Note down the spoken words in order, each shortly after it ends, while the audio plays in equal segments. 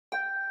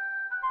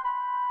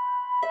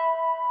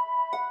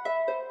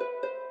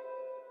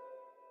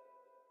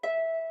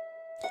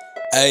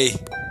Hey,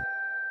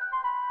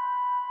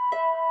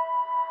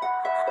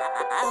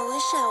 I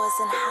wish I was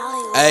in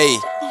Hollywood.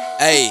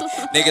 hey,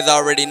 niggas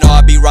already know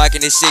I be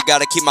rocking this shit.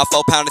 Gotta keep my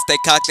 4 pound and stay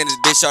cocked in this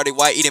bitch. Shorty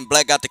white, eating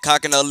black, got the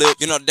cock in her lip.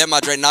 You know that my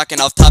Dre knocking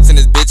off tops in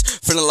this bitch.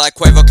 Feeling like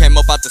Quavo came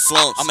up out the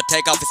slums. I'ma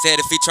take off his head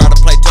if he try to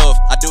play tough.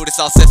 I do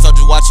this all set, so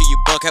just watch who you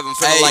buck. Having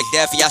feeling like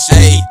Daffy, I should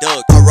eat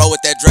Doug. I roll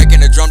with that Drake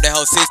and the drum that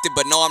hold 60,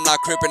 but no, I'm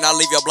not crippin', I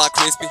leave your block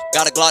crispy.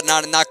 Got a Glock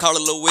 9 and I call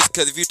it Lil Whisk,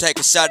 cause if you take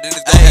a shot, then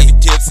it's gon' have you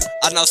tipsy.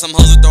 I know some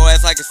hoes who throw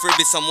ass like it's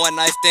freebie, some one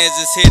night stands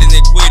just hit and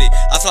then quit it.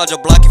 I slide your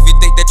block if you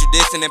think that you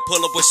dissing, and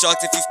pull up with sharks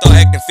if you start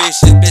acting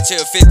fishy. Bitch,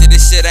 here a 50,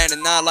 this shit ain't a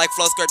 9, like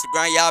flow scrape the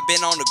grind, y'all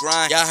been on the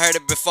grind. Y'all heard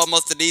it before,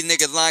 most of these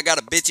niggas lying. Got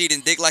a bitch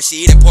eating dick like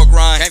she eating pork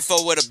rind. Can't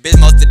fuck with a bitch,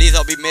 most of these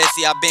hoes be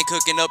messy. I been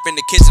cooking up in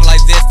the kitchen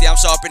like zesty. I'm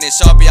sharper than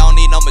Sharpie, I don't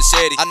need no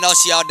machete. I know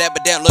she all that,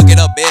 but damn, look it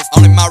up best.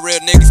 Only my real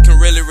niggas can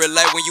really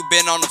relate when you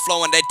been on the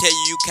floor and they tell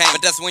you you can't.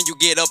 But that's when you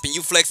get up and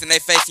you flex in they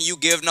face and you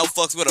give no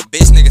fucks what a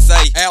bitch nigga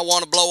say. Hey, I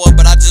wanna blow up,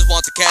 but I just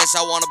want the cash.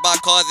 I wanna buy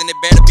cars and it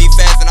better be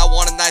fast. And I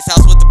want a nice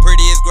house with the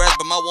prettiest grass,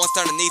 but my one's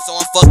turning knee, so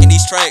I'm fucking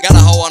these tracks. Got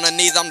a hoe on her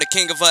knees, I'm the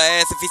king of her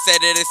ass. If he said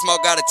that it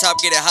smoke, got a chop,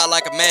 get it hot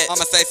like a match.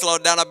 I'ma say slow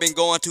down, I've been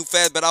going too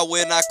fast, but I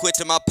will not quit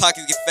till my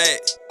pockets get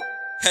fat.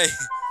 Hey.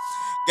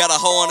 Got a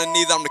hoe on her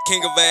knees, I'm the king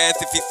of her ass.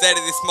 If he said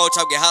it, this smoke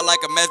chop get hot like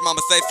a match.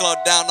 Mama say slow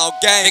down, no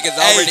game. Niggas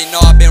already know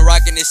I been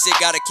rocking this shit.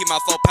 Gotta keep my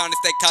 4 pound and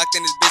stay cocked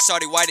in this bitch.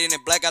 Shorty white in it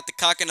black, got the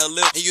cock in her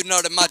lip. And you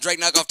know that my Drake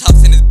knock off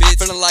tops in this bitch.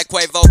 Feeling like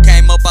Quavo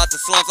came up out the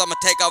slums. I'ma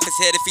take off his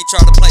head if he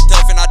try to play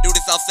tough. And I do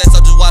this offset,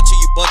 so just watch who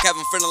you buck.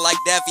 Having feeling like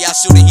Daffy, I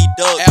shoot and he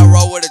Doug. I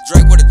roll with a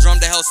Drake with a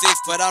drum that held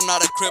 60. But I'm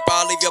not a crip,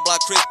 I'll leave your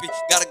block crispy.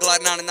 Got a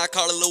Glock 9 and I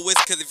call it Lil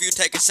Whisk, cause if you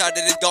take a shot,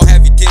 then it's gon'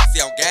 have you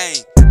tipsy on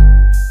game.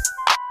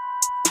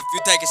 If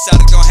you take a shot,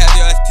 it's gon' have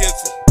your ass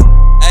tipsy.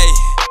 Hey,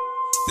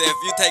 say if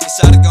you take a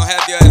shot, it's gon'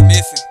 have your ass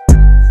missing.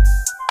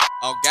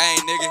 On game,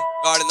 nigga.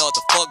 You already know what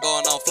the fuck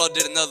going on. Flo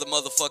did another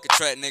motherfucking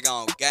track, nigga,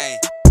 on game.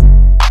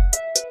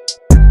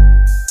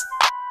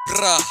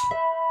 Bruh.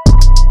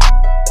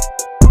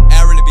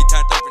 I really be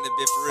turned up in this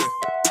bitch for real.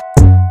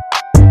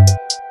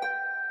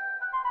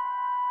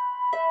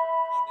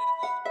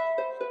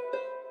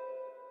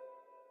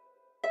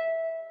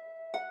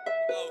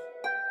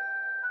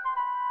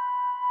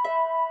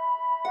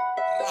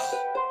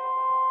 Oh.